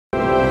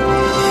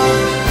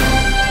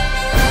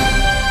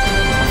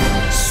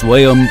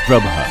Swayam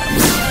Prabha.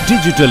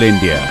 Digital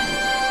India.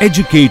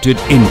 Educated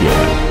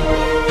India.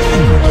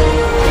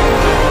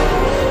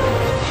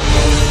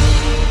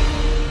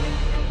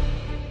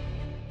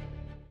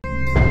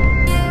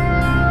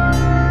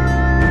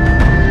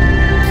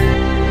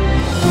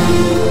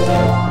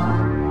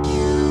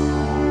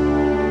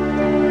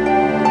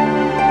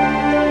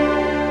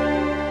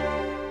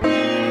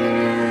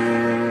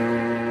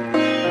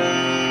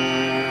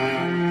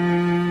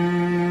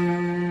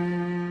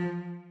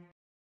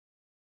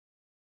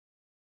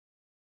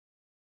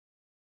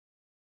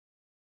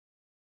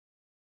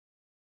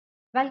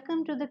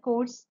 Welcome to the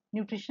course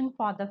Nutrition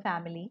for the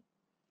Family.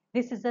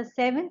 This is the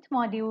seventh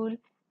module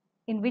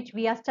in which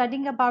we are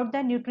studying about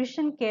the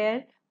nutrition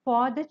care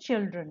for the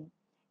children.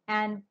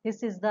 And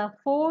this is the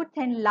fourth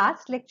and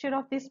last lecture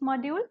of this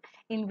module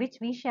in which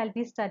we shall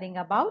be studying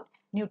about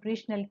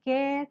nutritional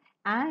care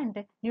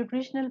and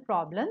nutritional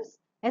problems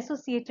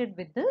associated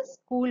with the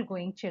school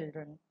going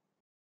children.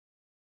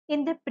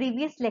 In the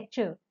previous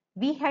lecture,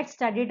 we had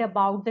studied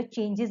about the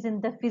changes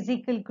in the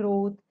physical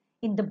growth,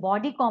 in the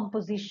body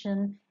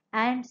composition,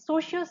 and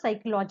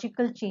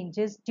socio-psychological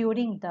changes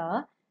during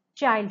the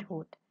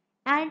childhood.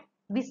 And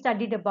we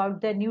studied about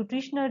the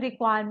nutritional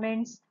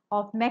requirements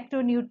of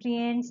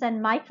macronutrients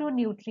and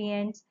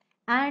micronutrients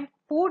and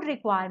food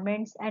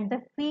requirements and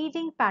the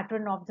feeding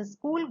pattern of the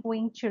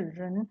school-going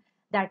children,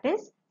 that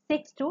is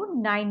 6 to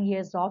 9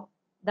 years of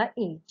the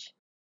age.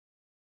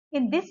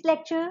 In this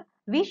lecture,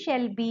 we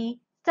shall be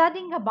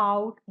studying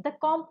about the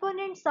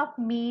components of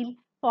meal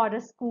for a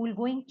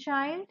school-going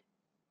child,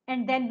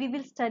 and then we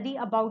will study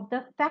about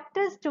the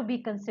factors to be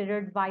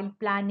considered while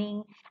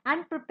planning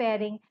and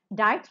preparing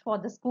diets for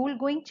the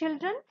school-going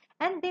children,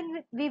 and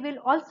then we will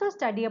also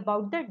study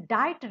about the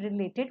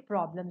diet-related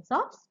problems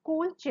of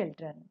school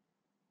children.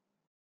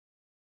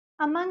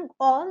 Among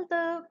all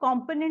the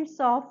components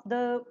of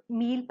the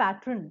meal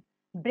pattern,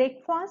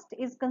 breakfast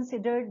is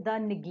considered the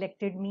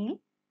neglected meal.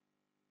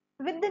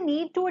 With the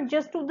need to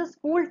adjust to the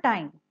school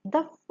time,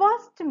 the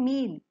first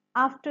meal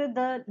after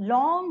the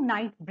long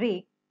night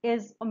break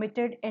is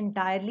omitted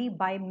entirely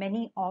by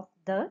many of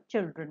the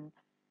children.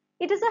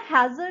 It is a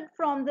hazard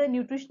from the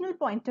nutritional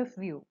point of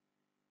view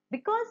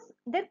because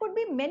there could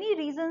be many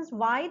reasons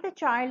why the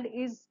child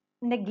is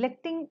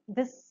neglecting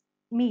this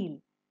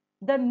meal.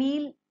 The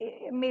meal,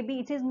 maybe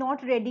it is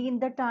not ready in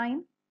the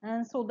time,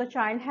 and so the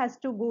child has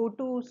to go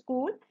to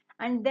school,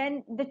 and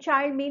then the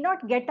child may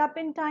not get up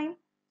in time.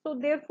 So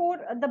therefore,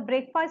 the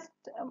breakfast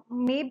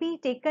may be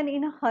taken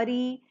in a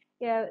hurry,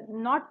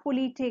 not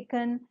fully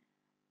taken.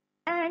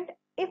 And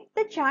if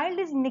the child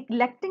is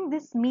neglecting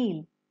this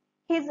meal,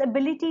 his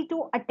ability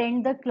to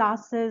attend the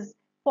classes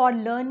for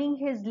learning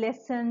his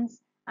lessons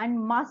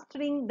and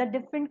mastering the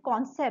different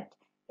concepts,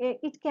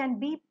 it can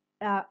be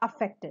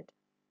affected.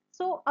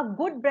 So a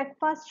good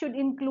breakfast should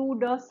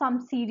include some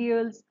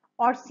cereals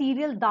or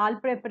cereal dal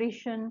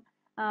preparation.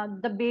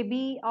 The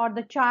baby or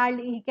the child,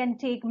 he can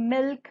take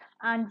milk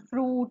and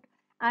fruit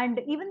and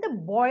even the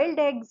boiled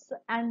eggs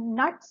and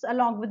nuts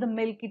along with the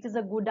milk. It is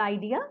a good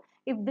idea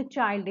if the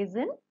child is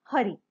in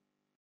hurry.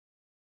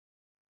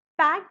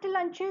 Packed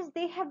lunches,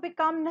 they have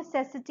become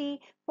necessity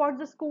for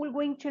the school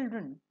going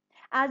children,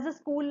 as the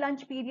school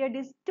lunch period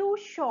is too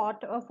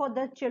short for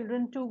the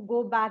children to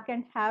go back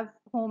and have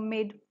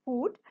homemade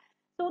food.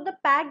 So the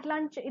packed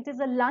lunch, it is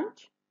a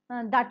lunch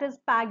that is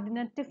packed in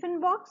a tiffin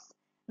box,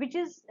 which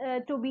is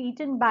to be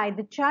eaten by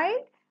the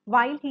child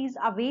while he is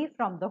away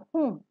from the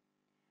home.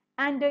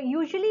 And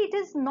usually it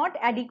is not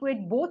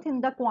adequate both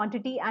in the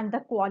quantity and the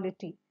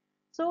quality.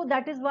 So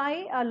that is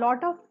why a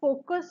lot of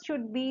focus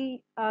should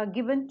be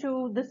given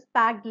to this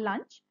packed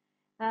lunch.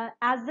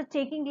 As the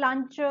taking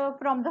lunch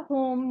from the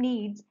home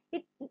needs,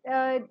 it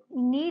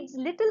needs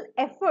little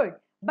effort,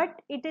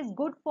 but it is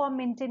good for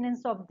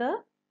maintenance of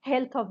the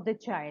health of the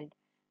child.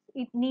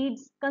 It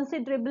needs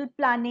considerable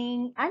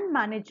planning and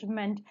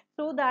management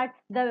so that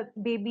the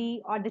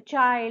baby or the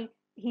child,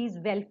 he is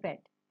well fed.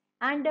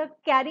 And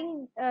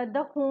carrying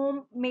the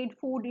home made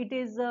food, it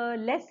is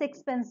less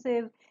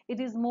expensive, it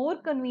is more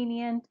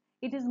convenient,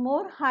 it is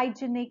more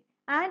hygienic,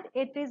 and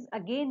it is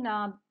again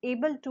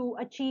able to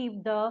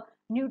achieve the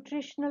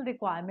nutritional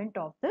requirement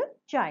of the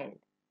child.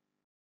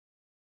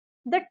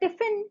 The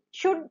tiffin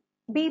should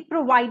be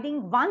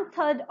providing one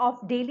third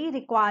of daily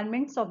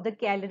requirements of the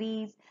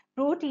calories,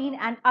 protein,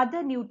 and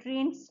other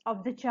nutrients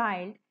of the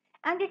child,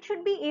 and it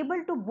should be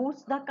able to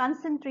boost the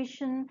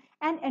concentration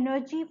and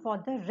energy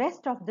for the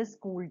rest of the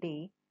school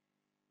day.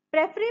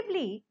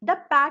 Preferably, the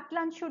packed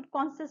lunch should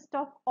consist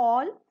of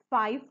all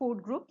 5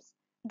 food groups,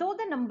 though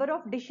the number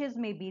of dishes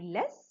may be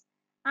less.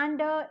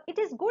 And it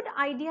is good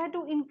idea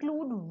to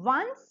include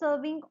one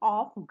serving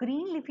of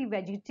green leafy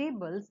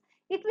vegetables.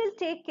 It will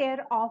take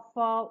care of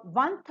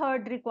one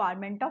third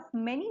requirement of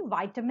many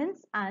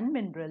vitamins and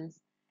minerals.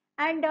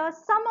 And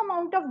some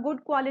amount of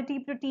good quality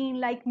protein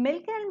like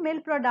milk and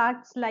milk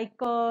products like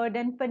curd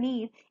and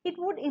paneer, it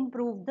would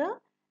improve the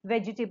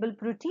vegetable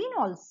protein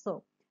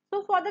also.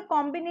 So for the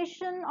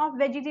combination of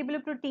vegetable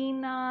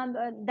protein,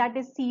 that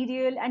is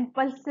cereal and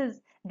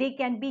pulses, they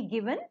can be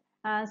given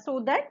so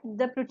that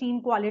the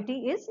protein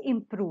quality is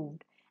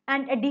improved.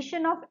 And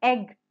addition of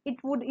egg,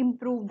 it would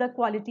improve the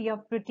quality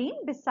of protein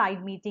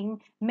beside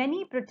meeting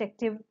many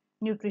protective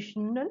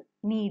nutritional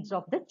needs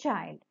of the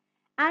child.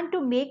 And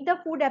to make the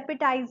food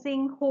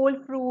appetizing, whole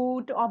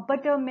fruit or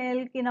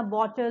buttermilk in a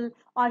bottle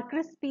or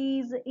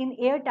crispies in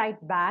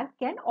airtight bag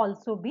can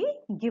also be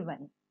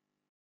given.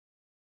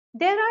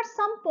 There are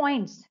some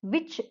points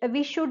which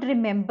we should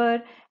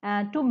remember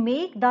to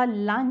make the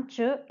lunch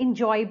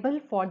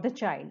enjoyable for the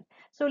child.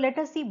 So let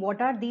us see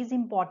what are these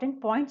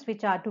important points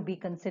which are to be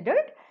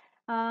considered.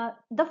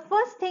 The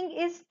first thing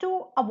is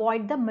to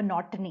avoid the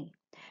monotony.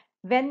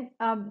 When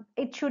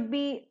it should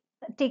be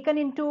taken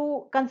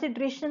into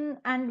consideration,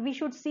 and we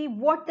should see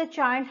what the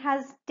child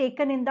has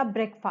taken in the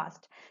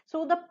breakfast.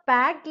 So the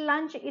packed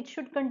lunch, it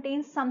should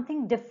contain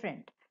something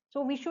different.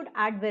 So we should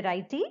add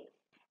variety,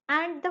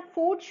 and the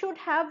food should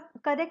have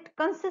correct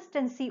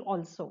consistency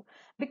also,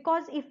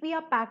 because if we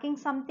are packing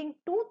something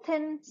too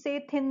thin,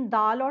 say thin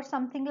dal or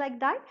something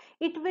like that,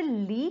 it will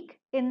leak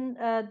in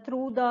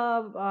through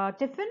the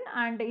tiffin,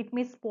 and it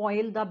may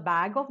spoil the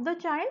bag of the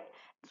child.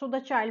 So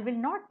the child will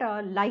not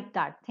like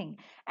that thing.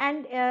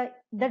 And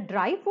the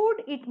dry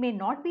food, it may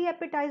not be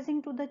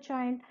appetizing to the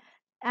child.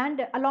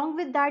 And along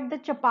with that, the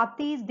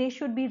chapatis, they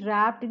should be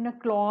wrapped in a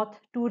cloth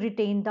to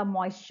retain the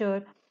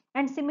moisture.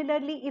 And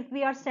similarly, if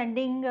we are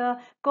sending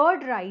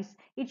curd rice,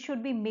 it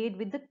should be made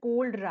with the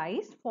cold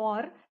rice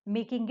for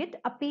making it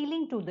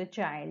appealing to the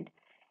child.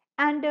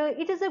 And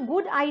it is a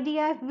good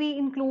idea if we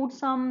include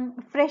some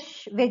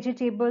fresh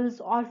vegetables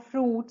or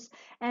fruits,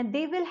 and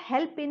they will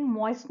help in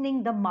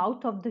moistening the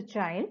mouth of the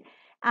child.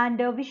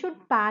 And we should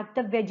pack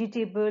the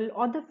vegetable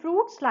or the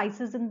fruit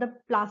slices in the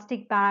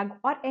plastic bag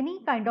or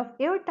any kind of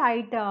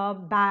airtight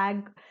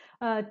bag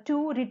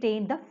to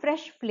retain the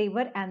fresh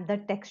flavor and the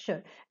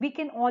texture. We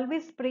can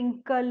always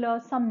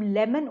sprinkle some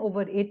lemon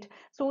over it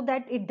so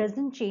that it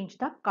doesn't change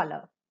the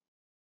color.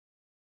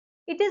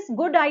 It is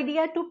good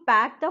idea to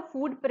pack the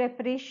food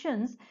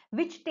preparations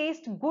which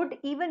taste good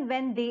even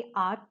when they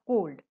are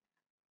cold.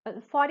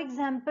 For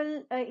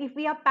example, if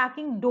we are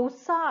packing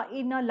dosa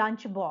in a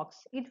lunch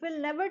box, it will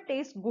never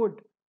taste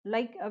good.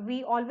 Like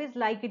we always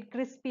like it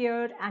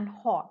crispier and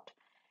hot.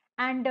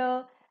 And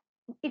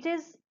it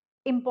is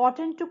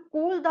important to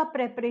cool the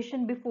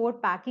preparation before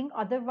packing.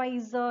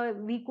 Otherwise,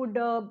 we could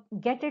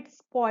get it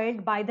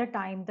spoiled by the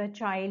time the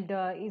child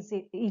is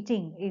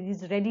eating,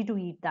 is ready to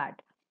eat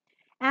that.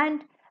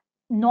 And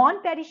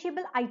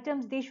non-perishable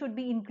items, they should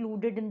be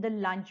included in the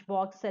lunch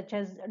box, such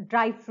as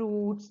dry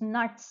fruits,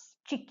 nuts,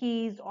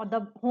 chickies, or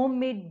the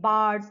homemade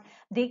bars.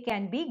 They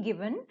can be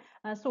given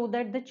so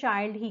that the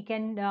child, he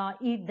can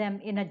eat them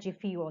in a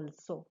jiffy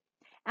also.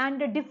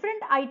 And the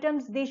different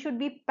items, they should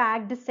be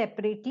packed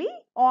separately,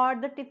 or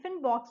the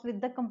tiffin box with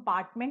the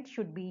compartment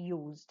should be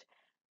used.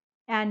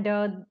 And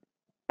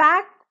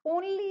pack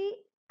only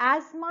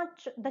as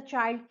much the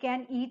child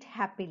can eat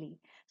happily.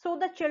 So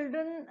the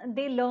children,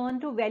 they learn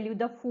to value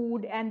the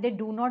food and they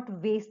do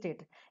not waste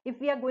it. If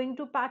we are going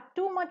to pack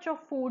too much of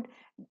food,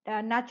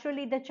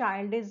 naturally the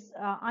child is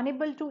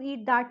unable to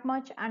eat that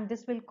much, and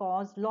this will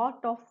cause lot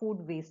of food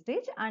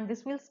wastage, and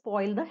this will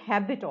spoil the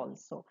habit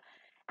also.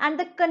 And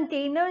the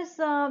containers,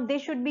 they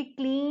should be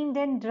cleaned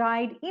and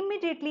dried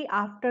immediately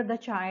after the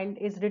child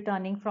is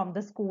returning from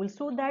the school,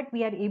 so that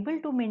we are able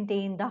to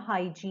maintain the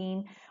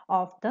hygiene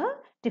of the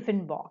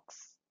tiffin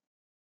box.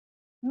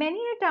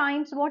 Many a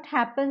times what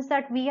happens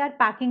that we are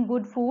packing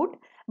good food,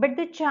 but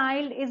the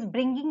child is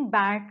bringing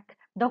back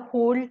the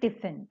whole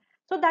tiffin.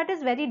 So that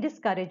is very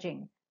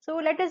discouraging. So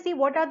let us see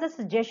what are the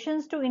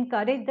suggestions to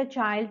encourage the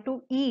child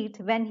to eat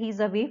when he is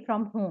away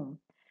from home.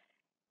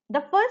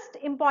 The first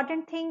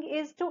important thing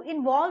is to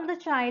involve the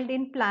child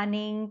in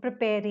planning,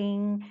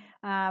 preparing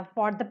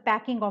for the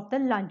packing of the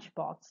lunch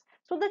box.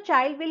 So the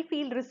child will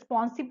feel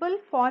responsible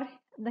for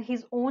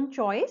his own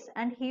choice,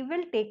 and he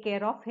will take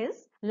care of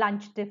his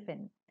lunch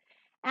tiffin.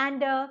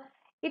 And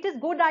it is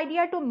good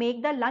idea to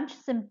make the lunch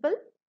simple,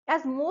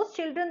 as most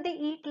children, they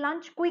eat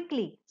lunch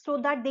quickly so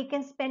that they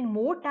can spend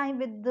more time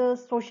with the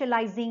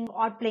socializing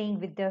or playing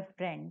with their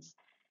friends.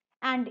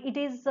 And it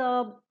is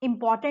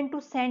important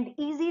to send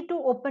easy to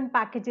open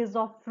packages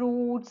of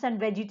fruits and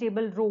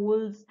vegetable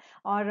rolls,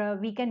 or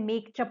we can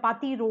make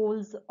chapati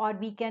rolls, or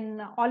we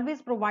can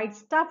always provide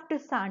stuffed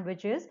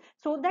sandwiches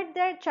so that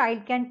their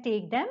child can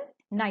take them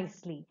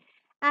nicely.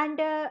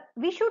 And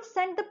we should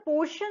send the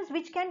portions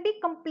which can be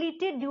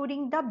completed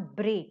during the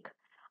break.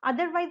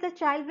 Otherwise, the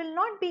child will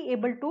not be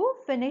able to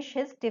finish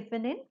his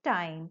tiffin in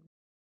time.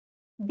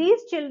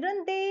 These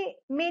children, they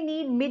may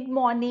need mid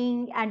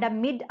morning and a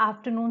mid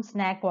afternoon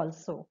snack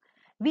also.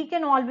 We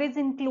can always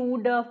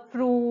include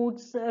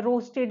fruits,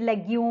 roasted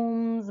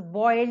legumes,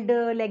 boiled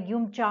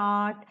legume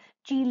chaat,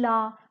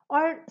 chila,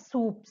 or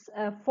soups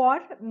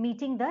for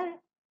meeting the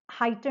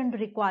heightened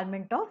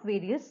requirement of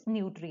various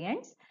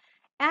nutrients.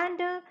 And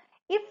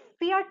if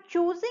we are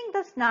choosing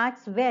the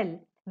snacks well,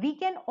 we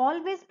can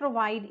always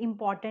provide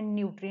important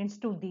nutrients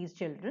to these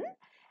children.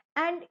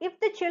 And if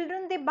the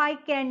children they buy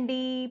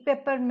candy,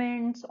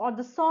 peppermints, or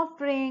the soft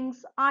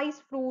drinks,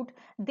 ice fruit,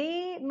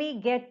 they may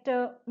get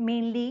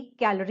mainly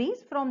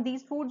calories from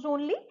these foods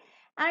only.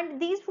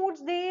 And these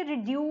foods they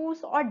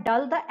reduce or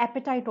dull the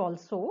appetite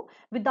also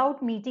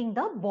without meeting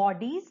the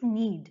body's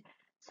need.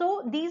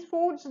 So these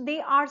foods they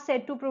are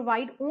said to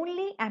provide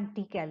only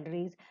empty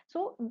calories.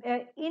 So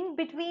in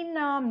between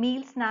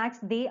meal snacks,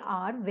 they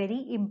are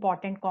very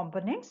important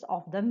components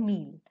of the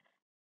meal.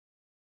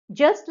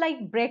 Just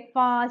like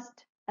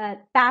breakfast,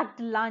 packed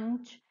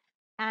lunch,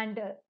 and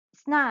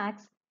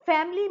snacks,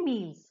 family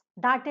meals,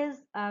 that is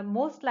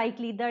most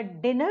likely the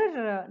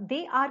dinner,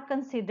 they are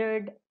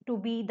considered to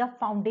be the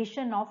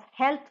foundation of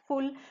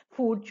healthful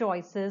food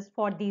choices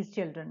for these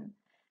children.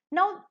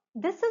 Now,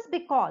 this is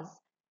because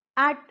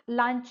at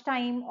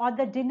lunchtime or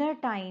the dinner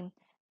time,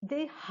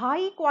 the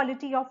high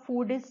quality of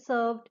food is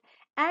served,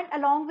 and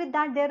along with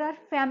that, there are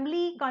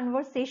family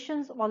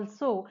conversations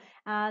also,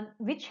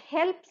 which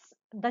helps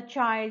the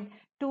child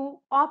to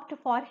opt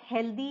for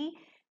healthy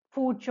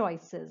food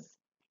choices.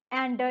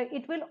 And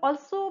it will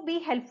also be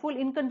helpful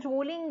in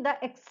controlling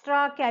the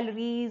extra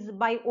calories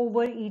by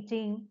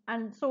overeating.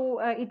 And so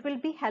it will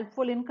be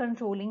helpful in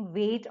controlling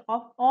weight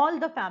of all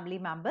the family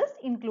members,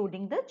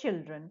 including the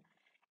children.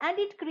 And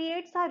it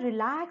creates a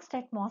relaxed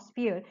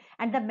atmosphere,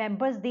 and the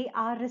members they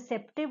are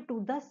receptive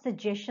to the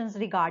suggestions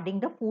regarding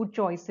the food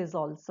choices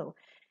also.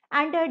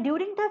 And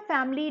during the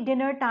family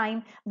dinner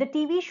time, the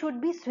TV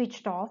should be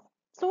switched off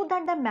so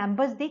that the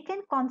members they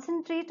can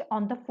concentrate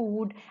on the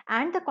food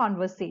and the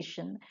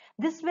conversation.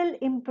 This will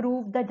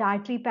improve the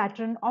dietary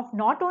pattern of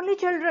not only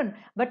children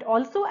but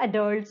also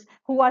adults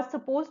who are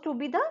supposed to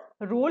be the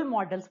role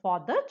models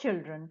for the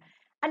children.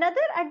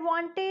 Another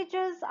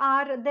advantages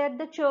are that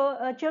the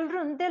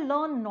children they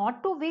learn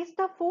not to waste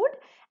the food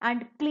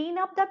and clean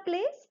up the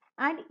place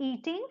and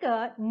eating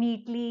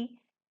neatly.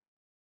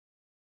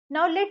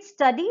 Now let's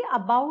study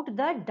about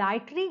the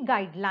dietary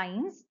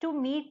guidelines to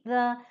meet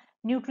the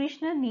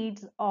nutritional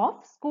needs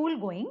of school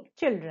going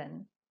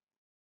children.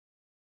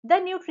 The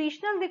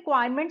nutritional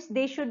requirements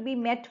they should be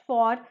met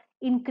for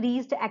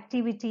increased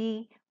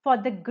activity, for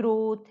the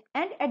growth,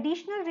 and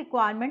additional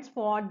requirements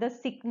for the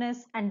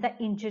sickness and the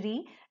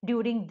injury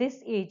during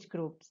this age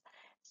groups.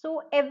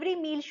 So every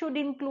meal should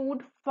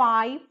include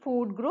 5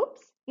 food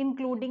groups,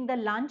 including the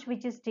lunch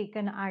which is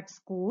taken at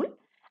school.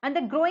 And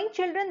the growing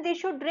children they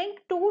should drink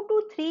 2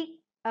 to 3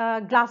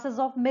 glasses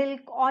of milk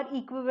or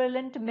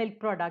equivalent milk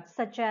products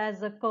such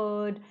as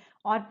curd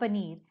or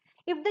paneer.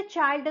 If the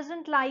child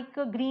doesn't like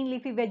green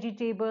leafy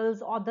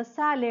vegetables or the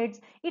salads,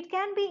 it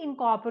can be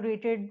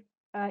incorporated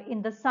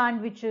in the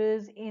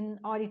sandwiches, in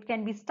or it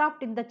can be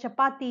stuffed in the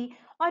chapati,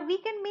 or we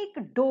can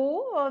make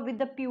dough with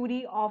the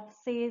puree of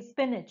say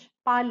spinach,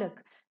 palak.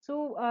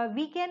 So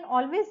we can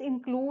always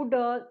include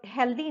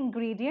healthy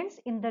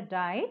ingredients in the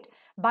diet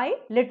by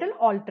little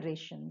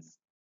alterations.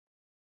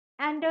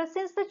 And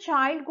since the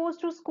child goes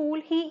to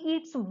school, he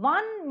eats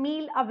one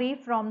meal away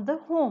from the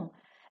home,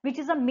 which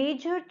is a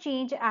major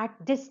change at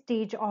this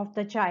stage of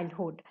the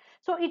childhood.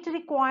 So it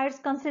requires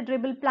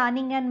considerable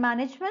planning and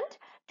management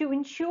to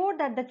ensure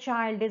that the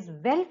child is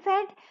well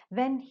fed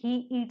when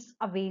he eats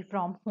away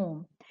from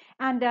home.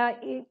 And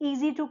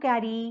easy to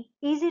carry,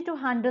 easy to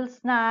handle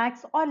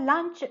snacks or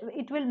lunch,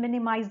 it will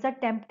minimize the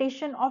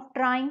temptation of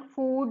trying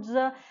foods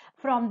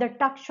from the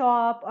tuck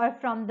shop or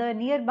from the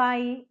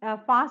nearby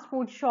fast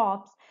food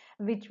shops,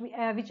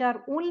 which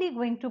are only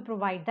going to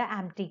provide the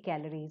empty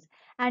calories.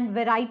 And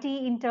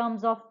variety in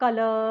terms of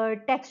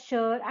color,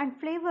 texture, and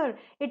flavor,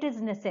 it is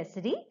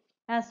necessary.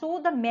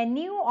 So the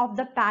menu of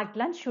the packed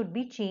lunch should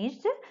be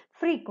changed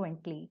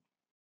frequently.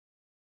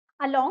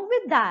 Along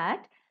with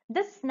that,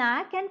 the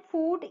snack and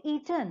food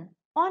eaten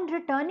on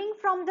returning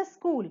from the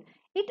school,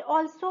 it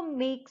also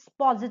makes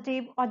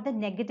positive or the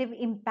negative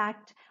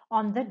impact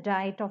on the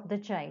diet of the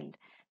child.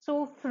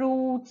 So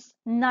fruits,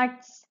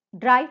 nuts,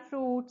 dry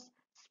fruits,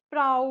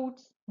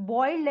 sprouts,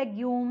 boiled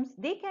legumes,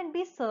 they can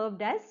be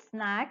served as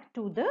snack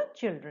to the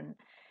children.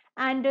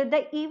 And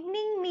the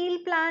evening meal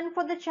plan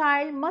for the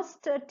child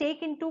must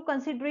take into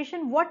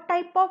consideration what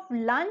type of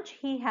lunch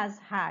he has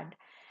had,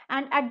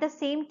 and at the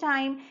same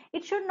time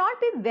it should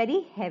not be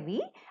very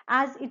heavy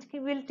as it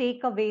will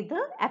take away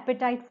the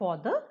appetite for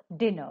the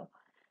dinner.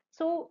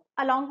 So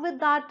along with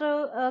that,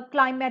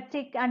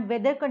 climatic and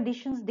weather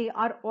conditions, they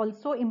are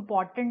also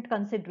important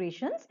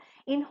considerations.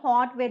 In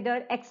hot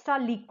weather, extra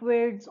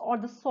liquids or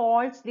the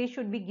salts, they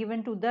should be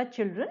given to the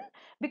children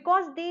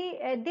because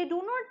they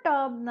do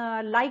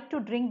not like to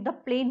drink the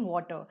plain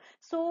water.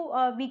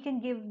 So we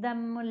can give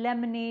them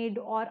lemonade,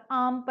 or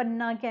aam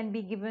panna can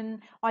be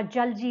given, or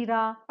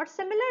jaljeera or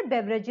similar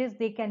beverages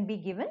they can be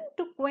given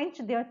to quench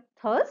their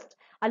thirst,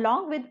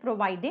 along with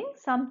providing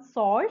some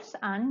salts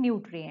and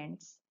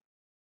nutrients.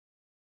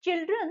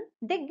 Children,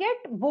 they get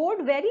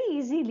bored very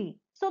easily.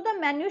 So the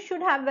menu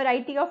should have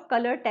variety of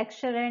color,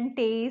 texture and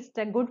taste,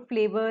 a good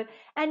flavor,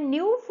 and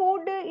new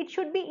food, it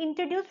should be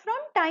introduced from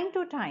time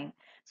to time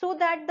so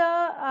that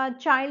the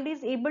child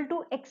is able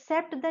to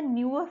accept the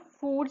newer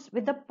foods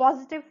with a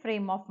positive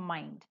frame of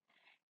mind.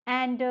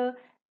 And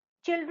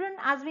Children,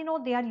 as we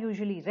know, they are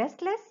usually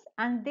restless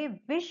and they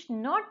wish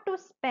not to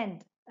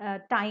spend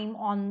time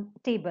on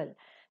table.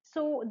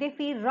 So they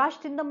feel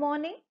rushed in the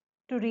morning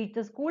to reach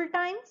the school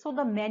time. So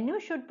the menu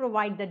should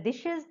provide the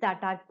dishes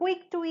that are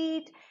quick to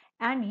eat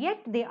and yet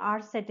they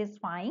are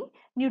satisfying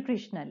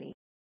nutritionally.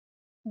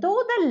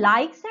 Though the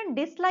likes and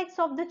dislikes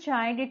of the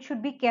child, it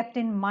should be kept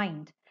in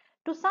mind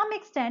to some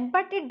extent,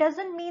 but it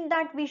doesn't mean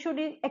that we should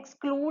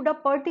exclude a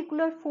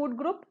particular food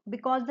group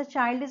because the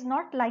child is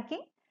not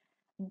liking.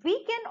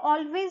 We can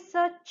always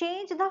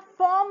change the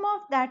form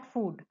of that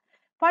food.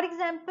 For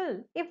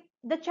example, if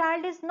the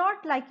child is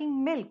not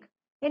liking milk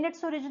in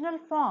its original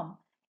form,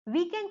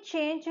 we can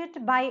change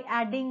it by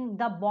adding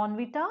the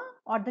Bonvita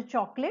or the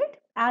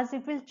chocolate, as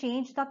it will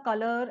change the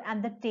color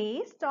and the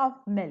taste of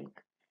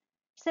milk.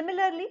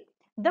 Similarly,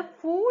 the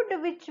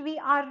food which we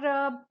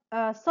are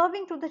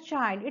serving to the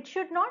child, it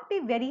should not be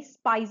very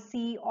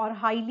spicy or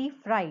highly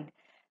fried.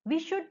 We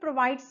should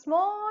provide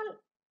small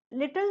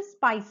little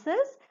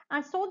spices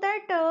and so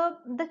that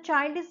the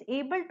child is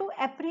able to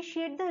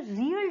appreciate the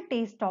real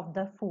taste of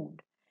the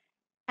food.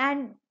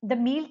 And the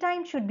meal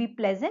time should be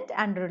pleasant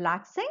and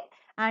relaxing,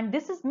 and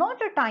this is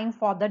not a time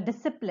for the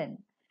discipline.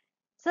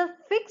 So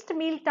fixed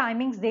meal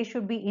timings, they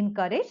should be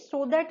encouraged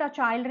so that a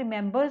child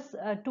remembers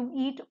to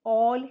eat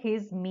all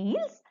his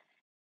meals.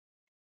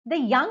 The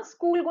young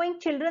school going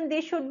children, they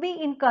should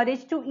be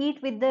encouraged to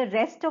eat with the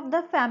rest of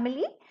the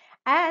family,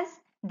 as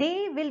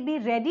they will be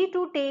ready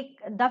to take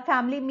the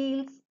family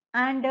meals,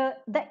 and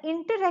the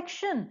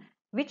interaction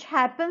which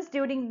happens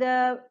during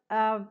the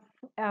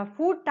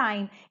food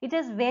time, it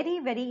is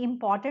very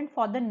important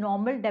for the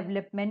normal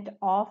development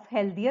of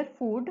healthier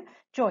food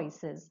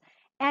choices.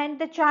 And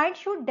the child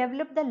should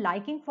develop the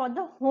liking for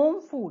the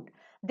home food.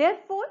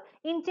 Therefore,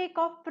 intake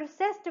of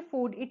processed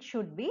food, it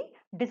should be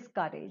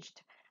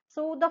discouraged.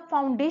 So the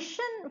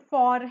foundation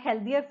for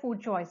healthier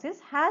food choices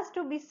has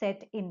to be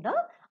set in the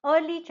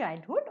early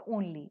childhood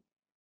only.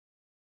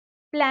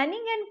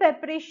 Planning and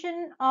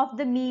preparation of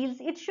the meals,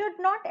 it should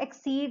not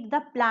exceed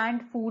the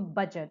planned food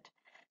budget.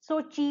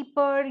 So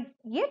cheaper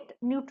yet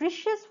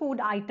nutritious food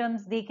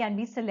items, they can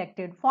be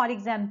selected. For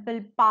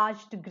example,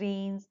 parched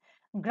grains,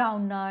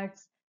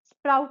 groundnuts,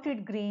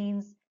 sprouted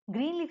grains,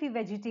 green leafy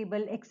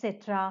vegetable,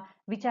 etc.,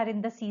 which are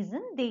in the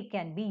season, they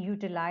can be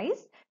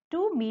utilized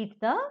to meet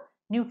the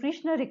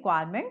nutritional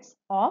requirements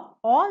of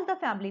all the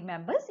family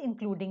members,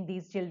 including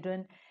these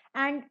children.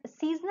 And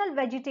seasonal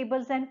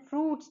vegetables and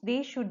fruits,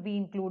 they should be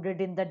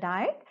included in the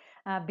diet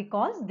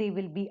because they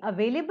will be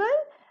available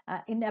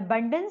in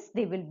abundance,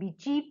 they will be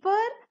cheaper,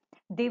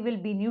 they will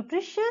be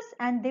nutritious,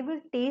 and they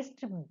will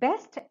taste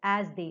best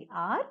as they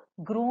are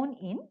grown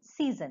in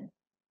season.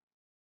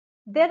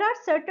 There are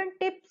certain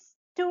tips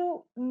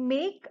to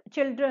make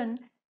children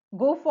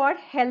go for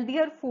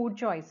healthier food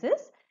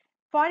choices.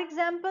 For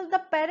example,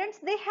 the parents,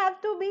 they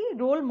have to be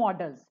role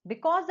models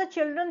because the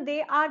children,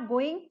 they are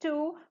going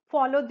to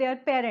follow their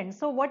parents.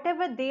 So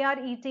whatever they are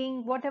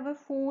eating, whatever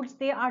foods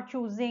they are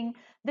choosing,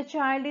 the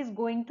child is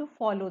going to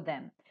follow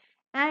them.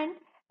 And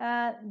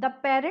the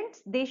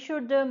parents, they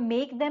should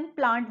make them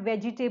plant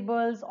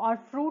vegetables or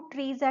fruit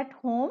trees at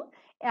home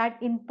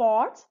in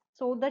pots,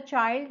 so the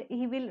child,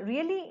 he will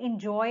really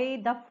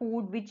enjoy the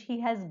food which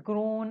he has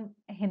grown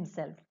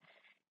himself.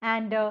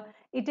 And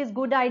it is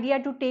good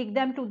idea to take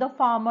them to the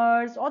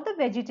farmers or the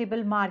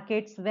vegetable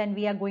markets when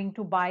we are going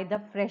to buy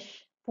the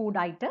fresh food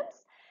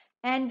items.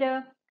 And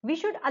we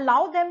should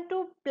allow them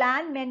to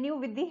plan menu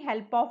with the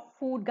help of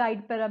food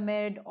guide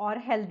pyramid or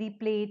healthy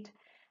plate.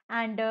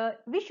 And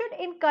we should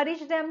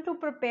encourage them to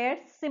prepare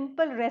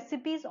simple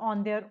recipes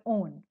on their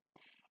own.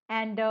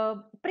 And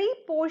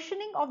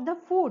pre-portioning of the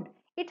food,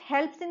 it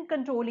helps in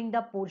controlling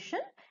the portion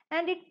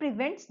and it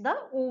prevents the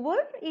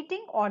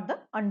overeating or the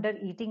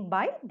undereating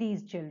by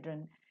these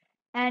children.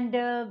 And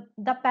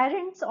the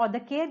parents or the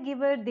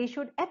caregiver, they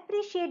should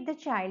appreciate the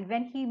child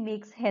when he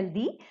makes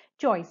healthy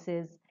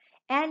choices.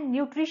 And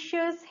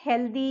nutritious,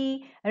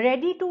 healthy,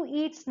 ready to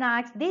eat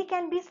snacks, they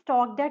can be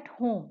stocked at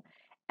home.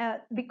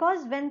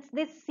 Because when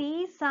they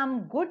see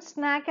some good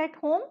snack at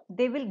home,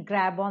 they will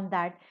grab on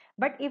that.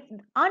 But if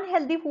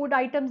unhealthy food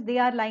items, they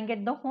are lying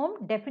at the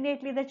home,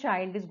 definitely the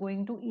child is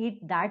going to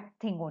eat that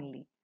thing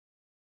only.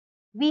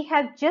 We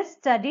have just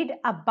studied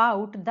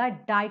about the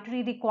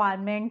dietary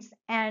requirements,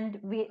 and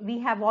we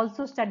have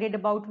also studied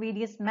about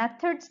various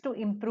methods to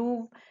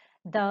improve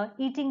the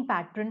eating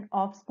pattern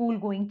of school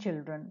going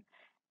children.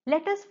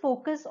 Let us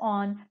focus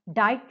on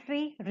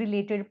dietary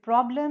related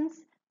problems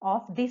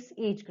of this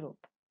age group.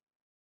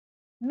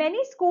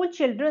 Many school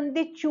children,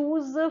 they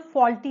choose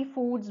faulty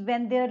foods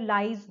when their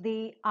lives,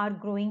 they are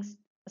growing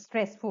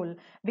stressful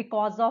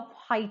because of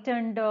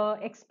heightened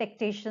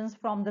expectations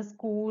from the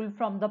school,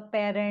 from the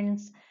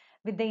parents,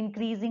 with the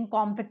increasing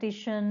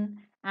competition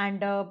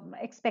and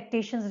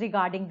expectations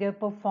regarding their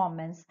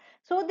performance.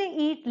 So they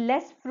eat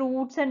less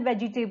fruits and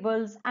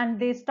vegetables and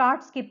they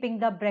start skipping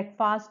the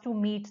breakfast to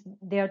meet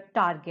their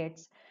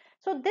targets.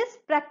 So this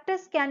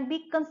practice can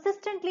be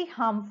consistently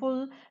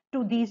harmful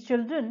to these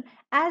children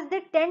as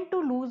they tend to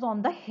lose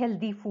on the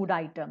healthy food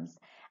items.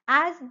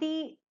 as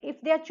the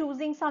if they are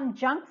choosing some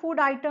junk food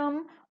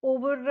item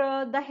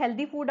over the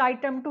healthy food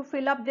item to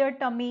fill up their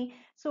tummy.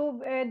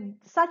 So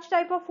such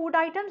type of food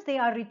items, they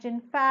are rich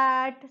in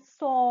fat,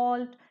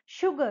 salt,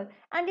 sugar,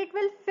 and it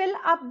will fill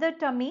up the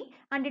tummy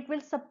and it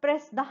will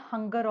suppress the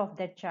hunger of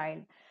that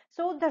child.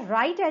 So the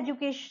right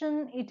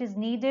education, it is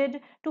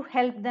needed to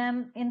help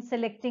them in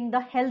selecting the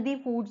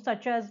healthy foods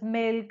such as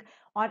milk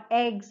or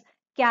eggs,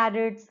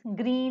 carrots,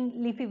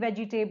 green leafy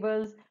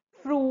vegetables,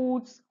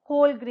 fruits,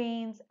 whole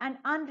grains, and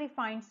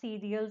unrefined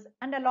cereals,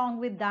 and along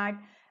with that,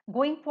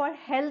 going for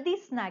healthy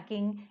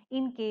snacking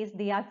in case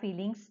they are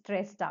feeling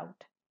stressed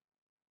out.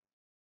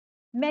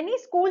 Many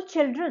school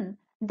children,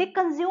 they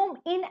consume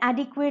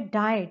inadequate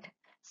diet,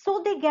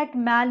 so they get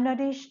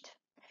malnourished.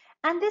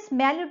 And this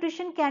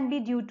malnutrition can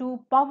be due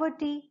to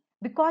poverty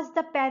because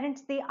the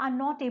parents, they are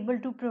not able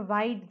to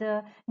provide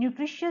the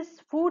nutritious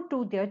food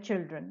to their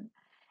children.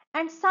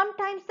 And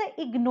sometimes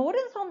the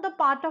ignorance on the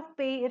part of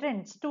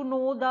parents to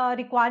know the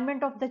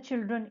requirement of the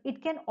children,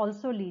 it can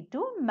also lead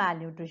to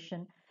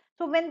malnutrition.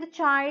 So when the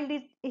child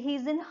is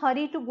he's in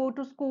hurry to go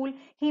to school,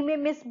 he may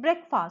miss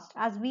breakfast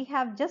as we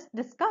have just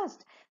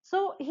discussed.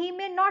 So he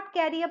may not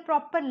carry a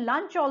proper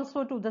lunch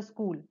also to the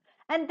school,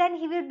 and then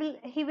he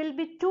will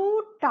be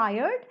too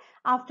tired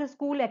after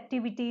school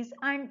activities,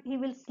 and he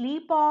will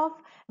sleep off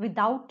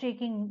without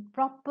taking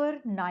proper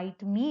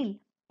night meal,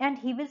 and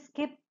he will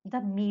skip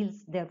the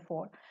meals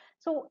therefore.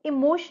 So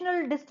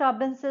emotional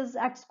disturbances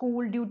at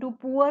school due to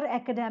poor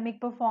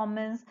academic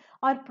performance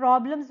or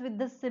problems with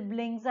the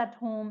siblings at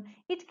home,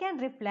 it can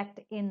reflect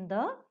in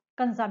the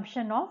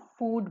consumption of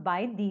food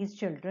by these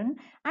children,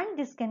 and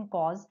this can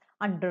cause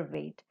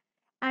underweight.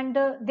 And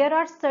there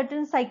are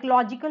certain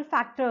psychological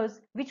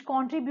factors which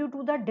contribute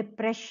to the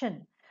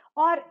depression.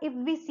 Or if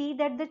we see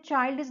that the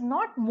child is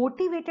not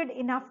motivated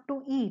enough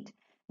to eat,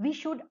 we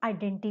should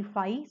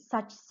identify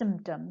such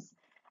symptoms.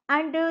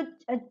 And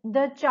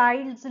the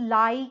child's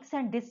likes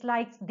and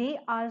dislikes, they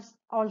are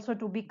also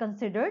to be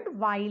considered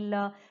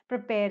while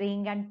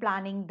preparing and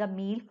planning the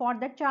meal for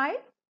the child.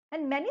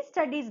 And many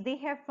studies, they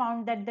have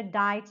found that the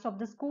diets of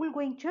the school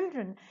going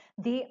children,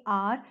 they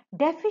are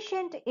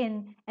deficient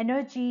in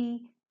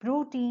energy,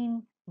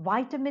 protein,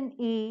 vitamin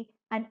A,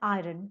 and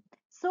iron.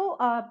 So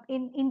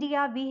in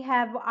India, we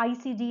have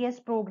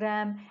ICDS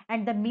program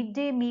and the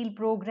midday meal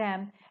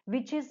program,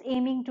 which is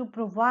aiming to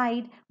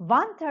provide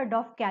one third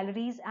of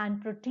calories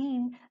and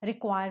protein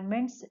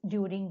requirements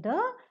during the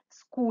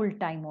school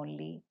time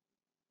only.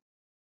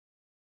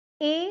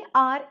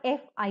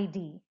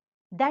 ARFID,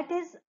 that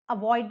is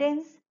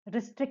avoidance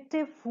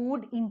restrictive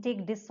food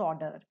intake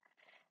disorder.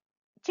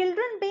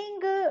 Children being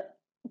a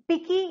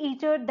picky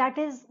eater, that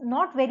is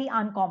not very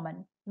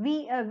uncommon.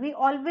 We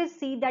always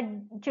see that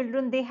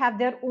children, they have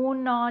their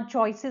own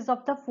choices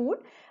of the food,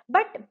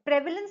 but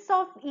prevalence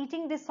of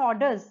eating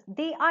disorders,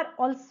 they are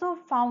also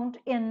found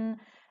in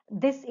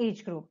this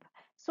age group.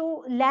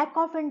 So lack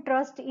of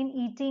interest in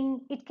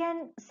eating, it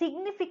can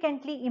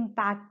significantly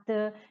impact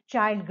the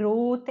child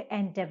growth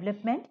and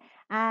development,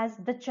 as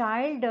the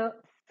child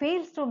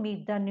fails to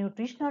meet the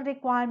nutritional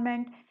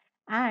requirement,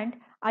 and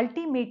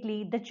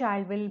ultimately the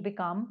child will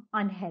become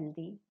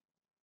unhealthy.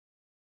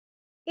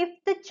 If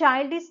the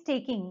child is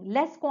taking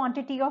less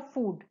quantity of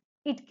food,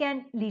 it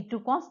can lead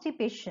to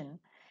constipation.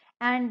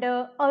 And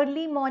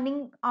early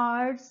morning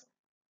hours,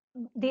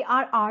 they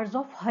are hours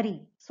of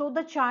hurry. So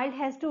the child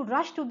has to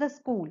rush to the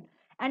school.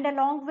 And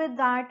along with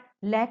that,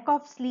 lack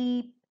of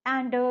sleep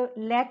and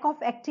lack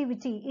of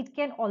activity, it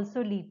can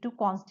also lead to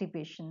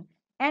constipation.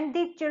 And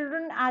the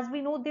children, as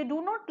we know, they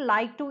do not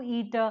like to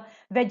eat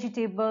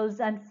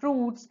vegetables and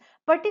fruits,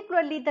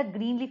 particularly the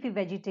green leafy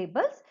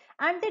vegetables,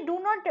 and they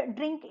do not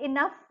drink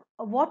enough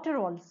water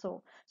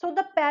also. So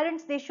the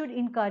parents, they should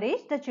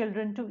encourage the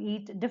children to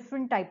eat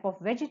different type of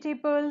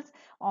vegetables,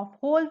 of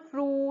whole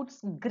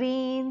fruits,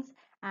 grains,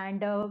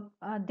 and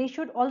they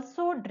should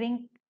also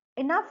drink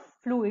enough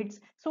fluids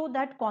so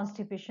that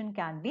constipation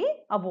can be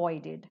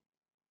avoided.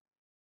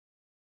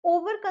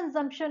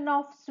 Overconsumption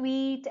of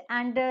sweet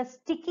and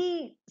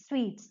sticky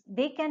sweets,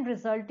 they can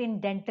result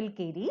in dental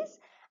caries,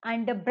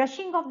 and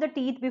brushing of the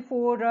teeth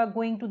before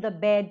going to the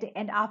bed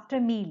and after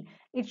meal,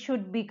 it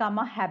should become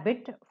a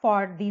habit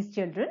for these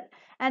children,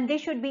 and they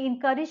should be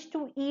encouraged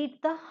to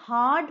eat the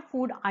hard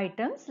food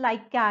items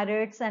like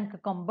carrots and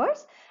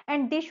cucumbers,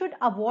 and they should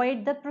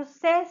avoid the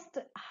processed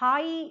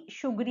high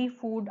sugary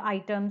food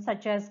items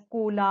such as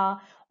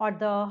cola or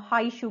the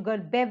high sugar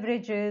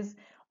beverages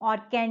or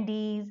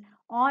candies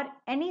or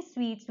any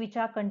sweets which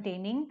are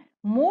containing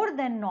more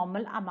than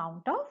normal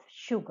amount of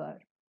sugar.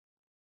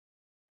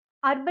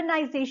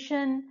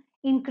 Urbanization,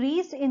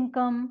 increased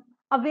income,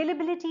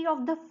 availability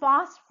of the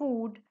fast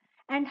food,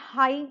 and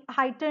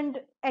heightened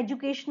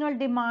educational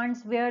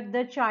demands where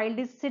the child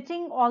is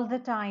sitting all the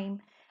time,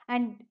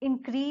 and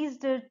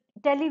increased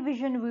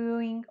television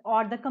viewing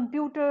or the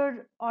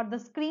computer or the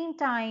screen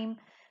time,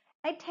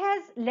 it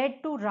has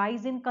led to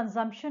rise in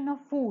consumption of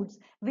foods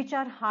which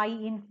are high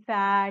in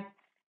fat,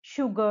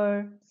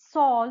 sugar,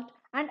 salt,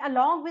 and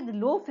along with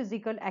low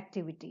physical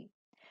activity.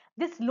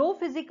 This low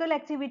physical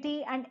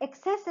activity and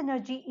excess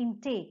energy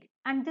intake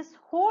and this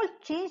whole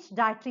changed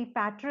dietary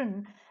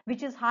pattern,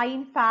 which is high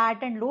in fat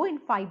and low in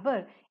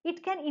fiber,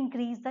 it can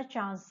increase the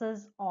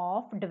chances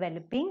of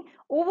developing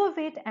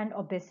overweight and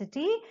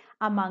obesity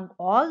among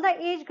all the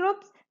age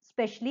groups,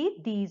 especially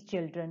these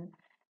children.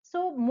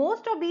 So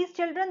most of these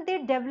children, they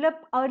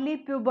develop early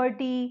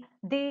puberty,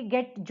 they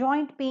get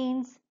joint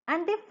pains,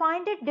 and they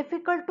find it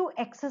difficult to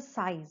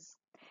exercise.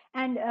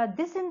 And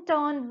this in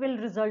turn will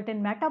result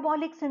in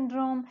metabolic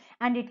syndrome,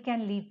 and it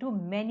can lead to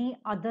many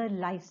other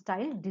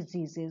lifestyle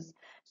diseases.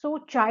 So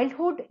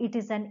childhood, it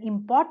is an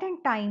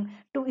important time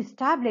to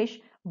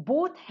establish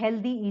both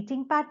healthy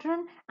eating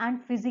pattern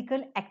and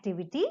physical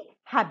activity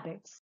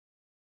habits.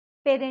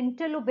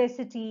 Parental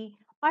obesity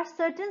or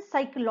certain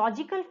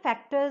psychological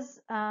factors,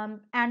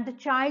 and the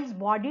child's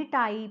body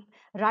type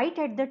right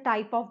at the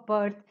type of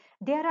birth,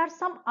 there are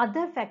some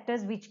other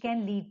factors which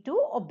can lead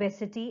to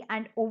obesity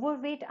and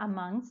overweight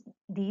amongst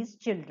these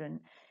children.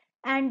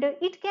 And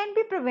it can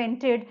be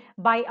prevented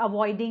by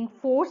avoiding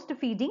forced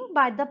feeding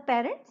by the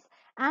parents.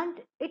 And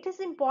it is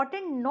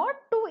important not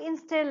to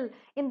instill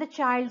in the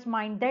child's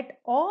mind that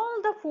all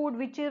the food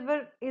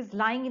whichever is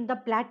lying in the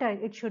platter,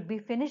 it should be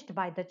finished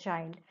by the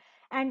child.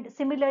 And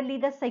similarly,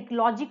 the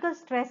psychological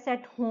stress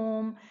at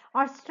home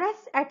or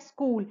stress at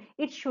school,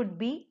 it should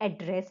be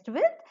addressed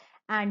with.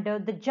 And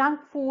the junk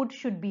food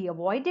should be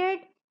avoided,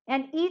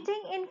 and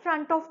eating in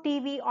front of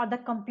TV or the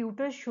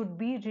computer should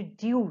be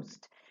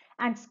reduced,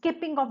 and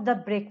skipping of the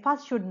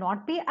breakfast should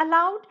not be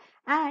allowed,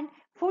 and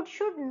food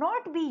should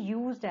not be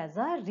used as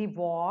a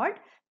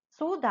reward,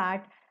 so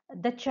that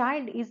the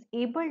child is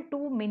able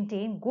to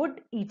maintain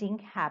good eating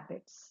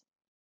habits.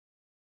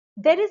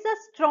 There is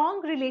a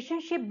strong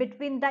relationship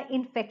between the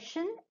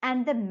infection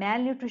and the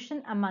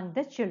malnutrition among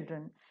the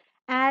children,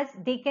 as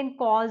they can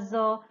cause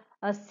a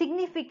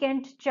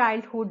significant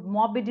childhood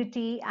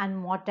morbidity and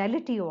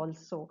mortality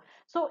also.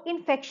 So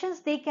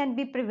infections, they can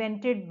be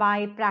prevented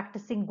by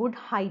practicing good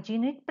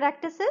hygienic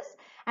practices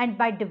and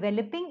by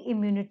developing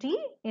immunity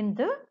in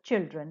the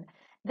children.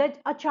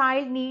 That a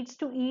child needs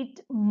to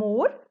eat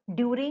more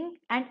during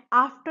and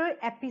after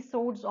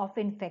episodes of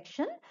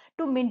infection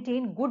to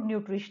maintain good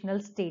nutritional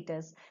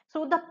status.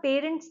 So the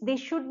parents, they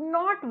should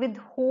not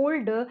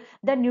withhold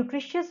the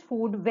nutritious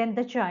food when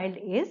the child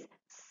is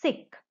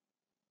sick.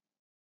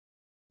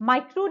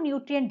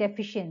 Micronutrient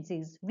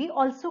deficiencies, we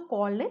also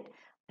call it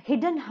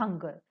hidden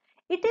hunger.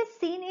 It is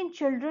seen in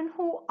children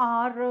who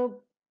are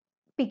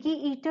picky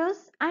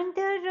eaters, and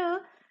their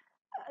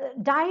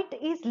diet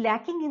is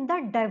lacking in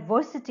the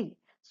diversity.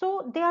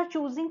 So they are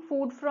choosing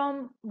food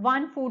from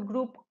one food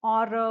group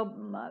or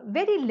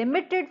very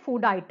limited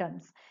food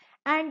items.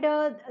 And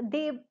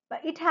they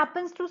it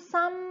happens to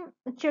some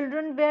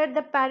children where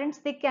the parents,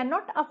 they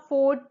cannot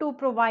afford to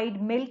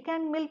provide milk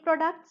and milk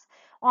products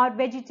or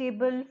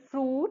vegetable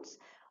fruits,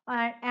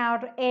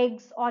 or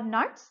eggs or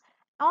nuts,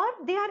 or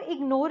they are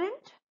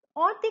ignorant,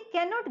 or they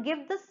cannot give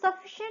the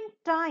sufficient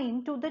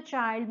time to the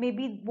child.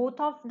 Maybe both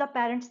of the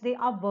parents, they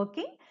are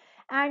working,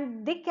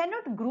 and they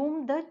cannot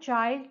groom the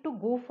child to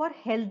go for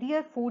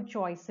healthier food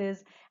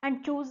choices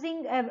and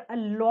choosing a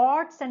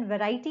lots and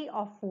variety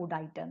of food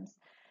items.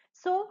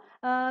 So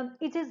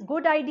it is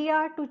good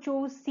idea to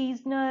choose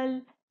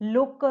seasonal,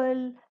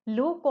 local,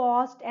 low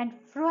cost and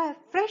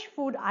fresh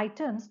food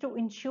items to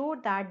ensure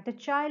that the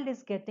child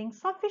is getting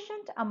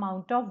sufficient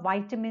amount of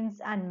vitamins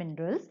and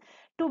minerals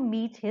to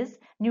meet his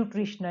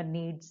nutritional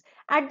needs.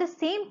 At the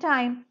same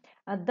time,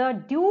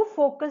 the due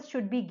focus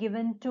should be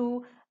given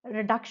to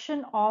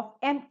reduction of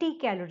empty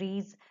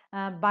calories,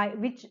 by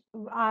which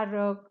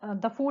are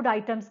the food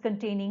items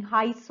containing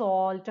high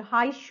salt,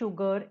 high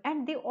sugar,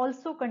 and they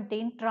also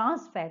contain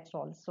trans fats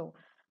also.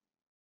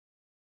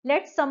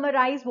 Let's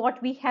summarize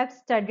what we have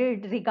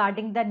studied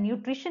regarding the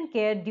nutrition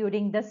care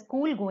during the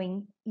school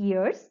going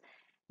years.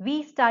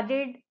 We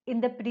studied in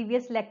the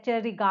previous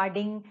lecture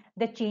regarding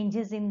the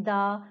changes in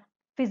the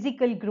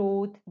physical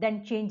growth,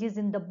 then changes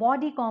in the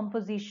body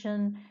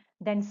composition,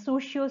 then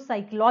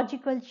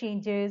socio-psychological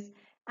changes,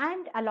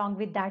 and along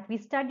with that, we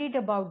studied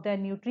about the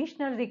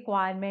nutritional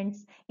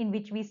requirements, in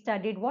which we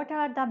studied what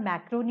are the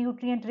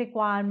macronutrient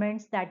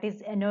requirements, that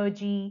is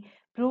energy,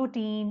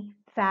 protein,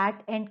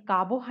 fat, and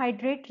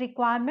carbohydrate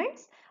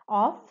requirements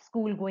of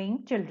school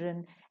going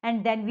children.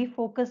 And then we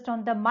focused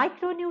on the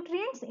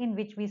micronutrients, in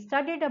which we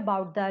studied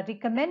about the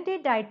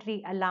recommended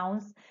dietary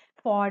allowance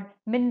for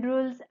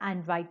minerals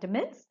and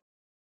vitamins.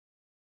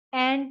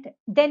 And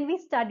then we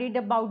studied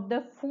about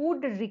the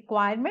food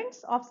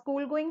requirements of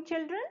school going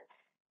children.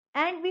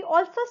 And we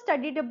also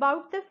studied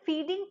about the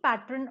feeding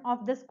pattern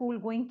of the school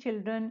going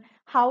children,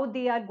 how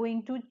they are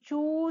going to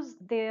choose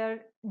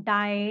their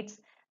diets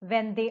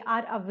when they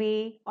are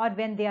away or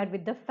when they are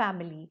with the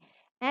family.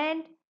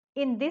 And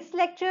in this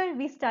lecture,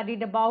 we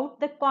studied about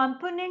the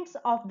components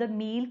of the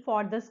meal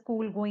for the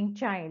school going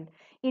child,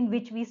 in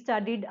which we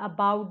studied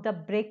about the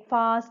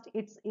breakfast,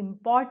 its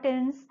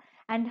importance,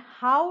 and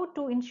how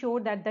to ensure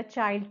that the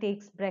child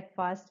takes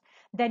breakfast.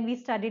 Then we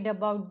studied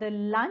about the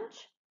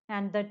lunch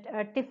and the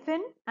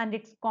tiffin and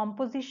its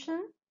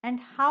composition. and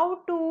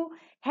how to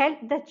help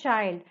the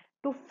child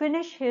to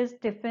finish his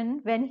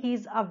tiffin when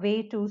he's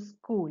away to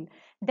school.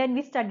 Then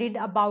we studied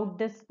about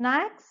the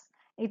snacks,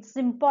 its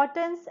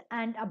importance,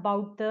 and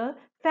about the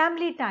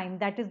family time,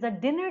 that is the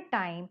dinner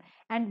time,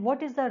 and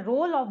what is the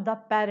role of the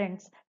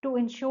parents to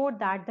ensure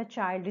that the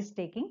child is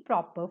taking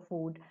proper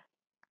food.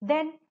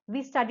 Then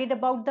we studied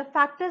about the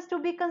factors to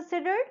be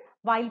considered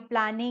while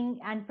planning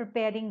and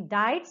preparing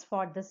diets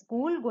for the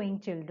school going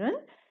children.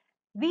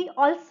 We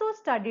also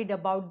studied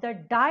about the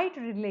diet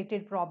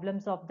related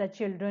problems of the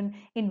children,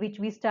 in which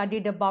we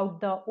studied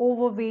about the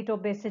overweight,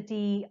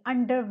 obesity,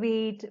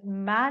 underweight,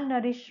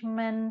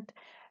 malnourishment,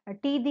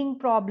 teething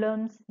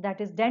problems,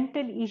 that is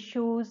dental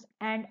issues,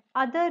 and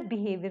other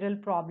behavioral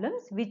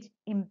problems which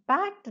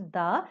impact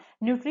the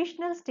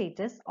nutritional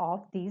status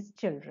of these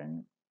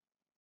children.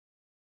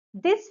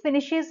 This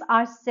finishes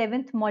our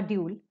seventh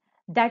module,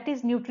 that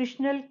is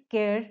nutritional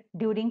care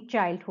during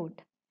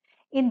childhood.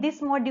 In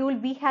this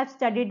module, we have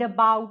studied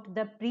about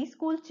the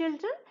preschool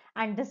children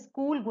and the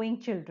school going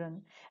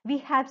children. We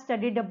have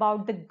studied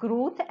about the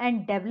growth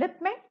and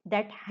development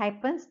that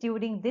happens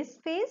during this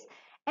phase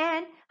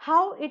and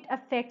how it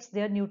affects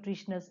their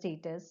nutritional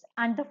status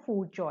and the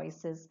food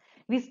choices.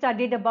 We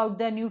studied about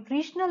the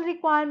nutritional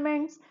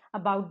requirements,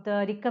 about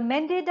the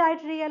recommended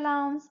dietary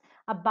allowance,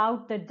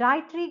 about the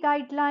dietary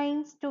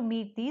guidelines to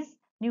meet these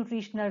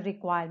nutritional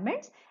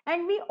requirements,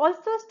 and we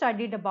also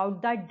studied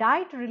about the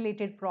diet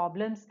related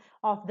problems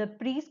of the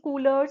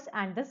preschoolers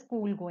and the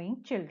school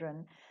going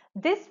children.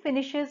 This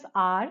finishes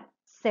our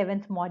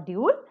seventh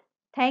module.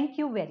 Thank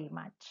you very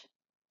much.